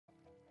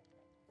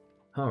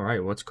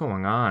Alright, what's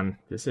going on?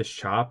 This is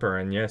Chopper,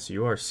 and yes,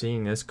 you are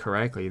seeing this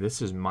correctly.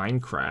 This is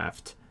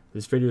Minecraft.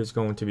 This video is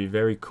going to be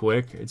very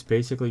quick. It's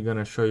basically going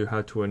to show you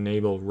how to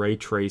enable ray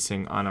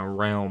tracing on a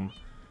realm.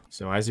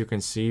 So as you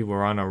can see,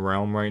 we're on a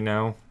realm right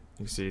now.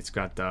 You see it's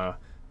got the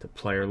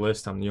player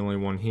list. I'm the only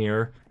one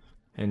here.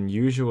 And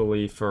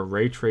usually for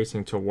ray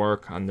tracing to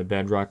work on the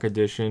Bedrock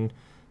edition,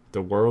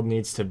 the world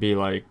needs to be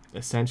like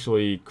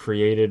essentially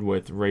created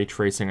with ray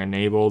tracing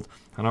enabled.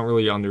 I don't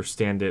really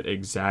understand it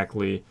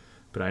exactly,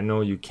 but I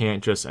know you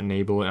can't just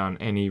enable it on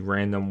any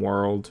random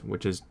world,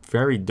 which is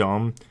very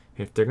dumb.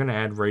 If they're going to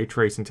add ray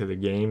tracing to the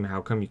game, how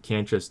come you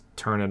can't just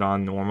turn it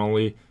on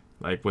normally,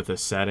 like with a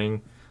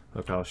setting?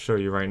 Look, I'll show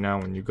you right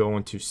now. When you go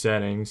into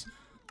settings,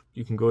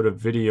 you can go to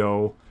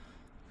video,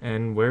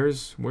 and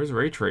where's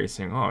ray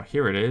tracing? Oh,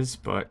 here it is,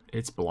 but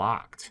it's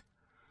blocked.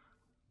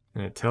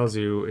 And it tells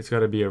you it's got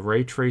to be a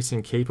ray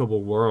tracing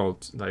capable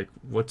world. Like,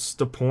 what's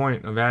the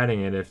point of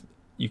adding it if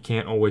you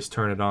can't always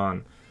turn it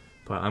on?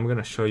 But I'm going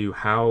to show you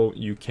how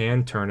you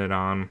can turn it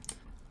on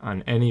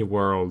any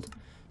world.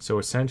 So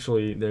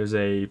essentially, there's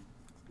a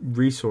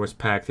resource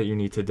pack that you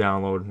need to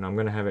download, and I'm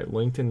going to have it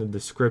linked in the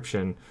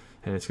description,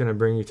 and it's going to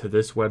bring you to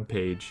this web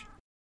page.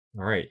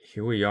 Alright,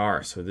 here we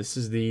are. So this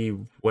is the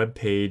web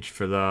page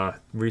for the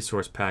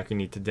resource pack you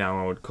need to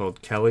download,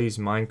 called Kelly's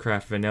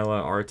Minecraft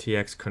Vanilla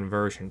RTX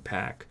Conversion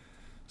Pack.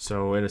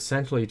 So it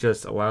essentially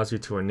just allows you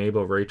to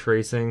enable ray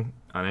tracing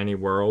on any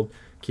world.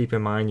 Keep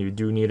in mind you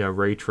do need a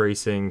ray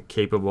tracing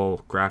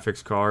capable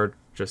graphics card,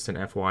 just an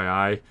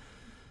FYI.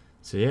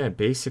 So yeah, it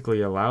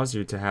basically allows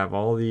you to have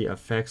all the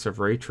effects of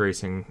ray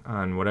tracing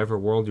on whatever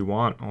world you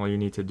want. All you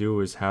need to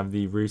do is have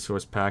the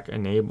resource pack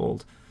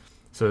enabled.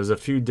 So there's a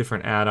few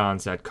different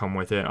add-ons that come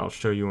with it. I'll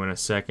show you in a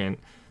second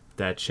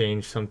that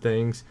change some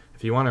things.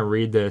 If you want to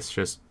read this,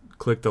 just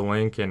click the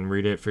link and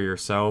read it for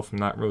yourself. I'm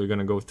not really going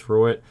to go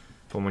through it,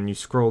 but when you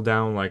scroll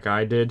down like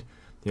I did,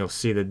 you'll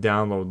see the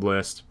download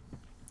list.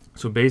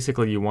 So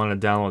basically you want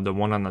to download the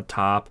one on the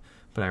top,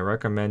 but I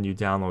recommend you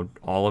download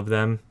all of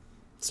them.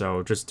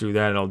 So just do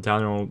that. It'll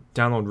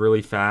download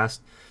really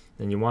fast,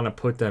 and you want to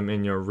put them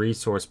in your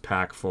resource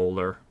pack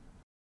folder.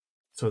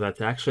 So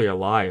that's actually a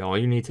lie. All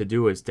you need to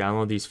do is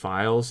download these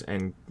files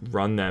and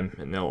run them,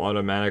 and they'll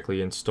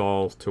automatically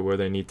install to where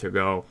they need to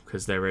go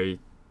because they're a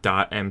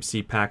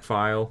 .mcpack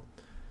file.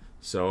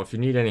 So if you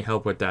need any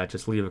help with that,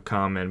 just leave a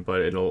comment,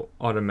 but it'll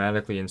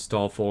automatically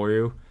install for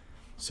you.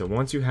 So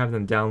once you have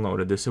them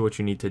downloaded, this is what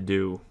you need to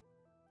do.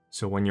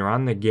 So when you're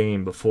on the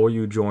game, before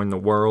you join the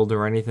world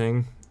or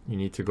anything, you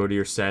need to go to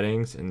your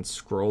settings and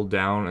scroll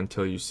down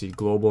until you see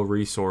global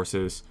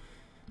resources.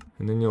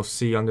 And then you'll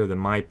see under the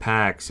My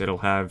Packs, it'll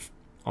have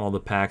all the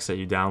packs that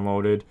you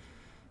downloaded.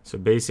 So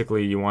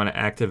basically you want to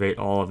activate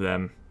all of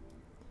them.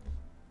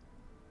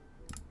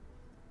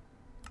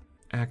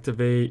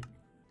 Activate,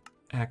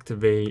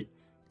 activate,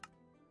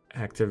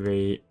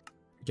 activate,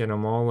 get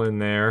them all in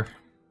there.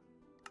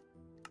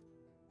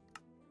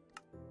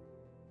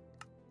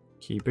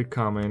 Keep it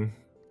coming.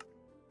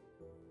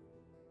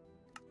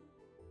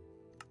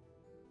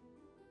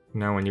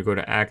 Now when you go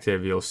to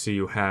active, you'll see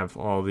you have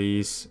all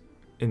these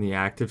in the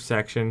active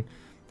section.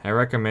 I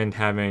recommend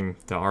having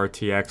the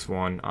RTX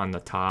one on the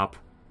top.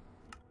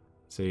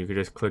 So you could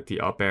just click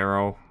the up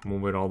arrow,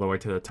 move it all the way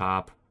to the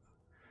top.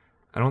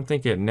 I don't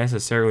think it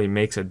necessarily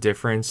makes a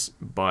difference,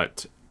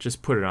 but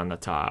just put it on the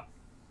top.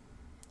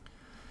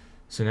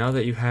 So now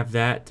that you have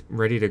that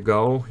ready to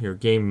go, your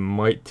game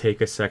might take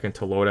a second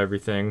to load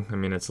everything. I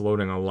mean, it's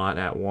loading a lot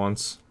at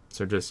once,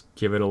 so just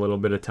give it a little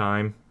bit of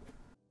time.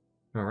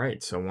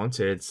 Alright, so once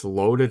it's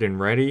loaded and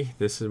ready,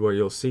 this is what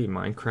you'll see,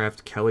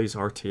 Minecraft Kelly's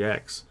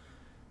RTX.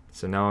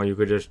 So now you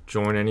could just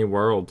join any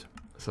world.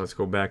 So let's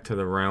go back to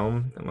the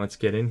realm and let's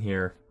get in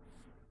here.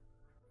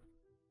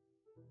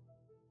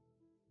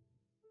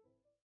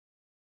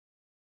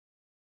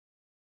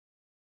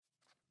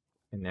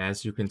 And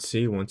as you can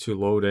see, once you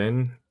load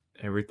in,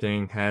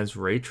 everything has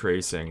ray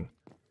tracing.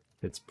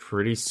 It's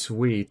pretty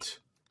sweet.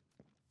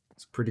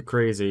 It's pretty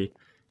crazy.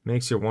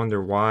 Makes you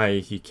wonder why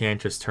he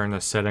can't just turn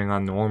the setting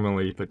on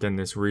normally, but then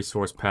this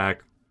resource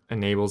pack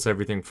enables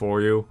everything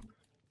for you.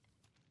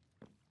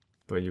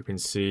 But you can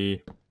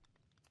see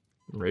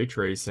ray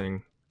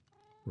tracing,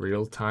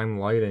 real-time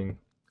lighting.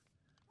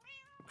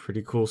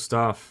 Pretty cool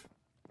stuff.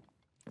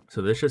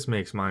 So this just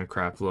makes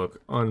Minecraft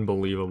look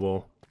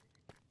unbelievable.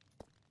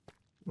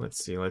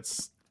 Let's see,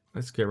 let's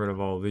get rid of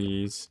all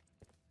these.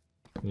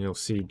 And you'll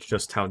see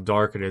just how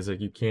dark it is.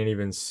 Like, you can't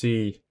even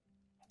see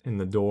in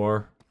the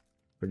door.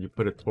 But you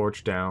put a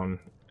torch down,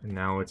 and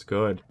now it's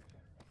good.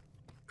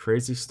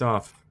 Crazy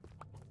stuff.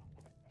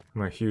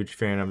 I'm a huge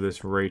fan of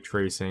this ray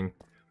tracing.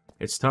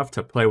 It's tough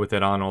to play with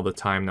it on all the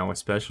time, though,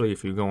 especially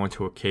if you go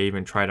into a cave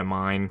and try to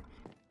mine.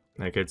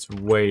 Like, it's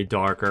way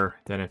darker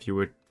than if you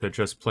would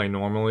just play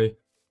normally.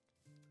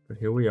 But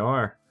here we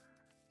are.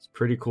 It's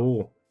pretty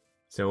cool.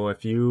 So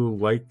if you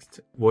liked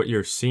what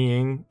you're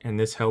seeing, and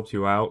this helped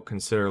you out,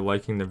 consider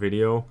liking the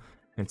video,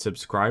 and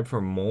subscribe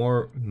for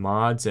more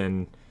mods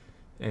and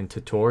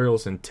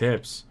tutorials and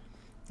tips.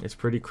 It's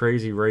pretty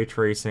crazy ray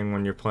tracing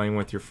when you're playing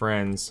with your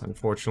friends.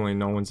 Unfortunately,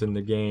 no one's in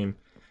the game.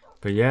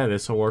 But yeah,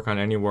 this will work on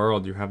any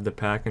world. You have the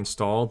pack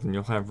installed and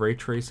you'll have ray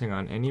tracing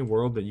on any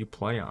world that you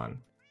play on.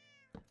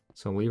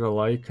 So leave a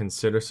like,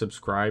 consider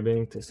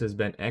subscribing. This has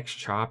been X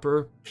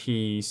Chopper.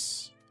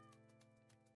 Peace.